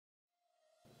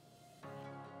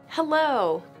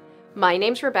Hello, my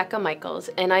name's Rebecca Michaels,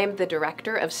 and I am the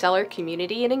Director of Seller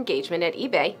Community and Engagement at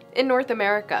eBay in North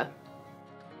America.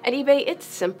 At eBay, it's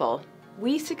simple.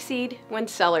 We succeed when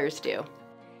sellers do.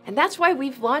 And that's why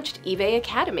we've launched eBay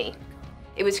Academy.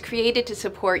 It was created to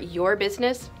support your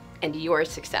business and your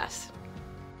success.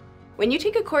 When you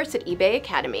take a course at eBay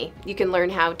Academy, you can learn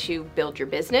how to build your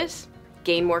business,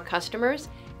 gain more customers,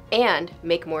 and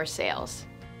make more sales.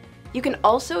 You can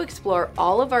also explore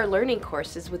all of our learning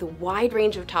courses with a wide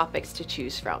range of topics to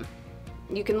choose from.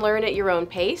 You can learn at your own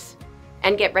pace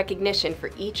and get recognition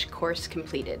for each course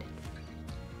completed.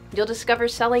 You'll discover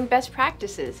selling best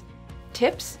practices,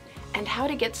 tips, and how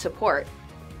to get support,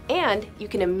 and you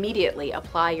can immediately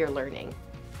apply your learning.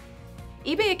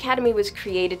 eBay Academy was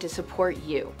created to support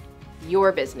you,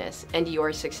 your business, and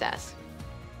your success.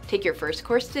 Take your first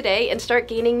course today and start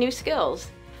gaining new skills.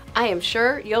 I am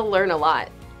sure you'll learn a lot.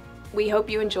 We hope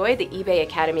you enjoy the eBay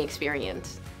Academy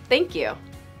experience. Thank you.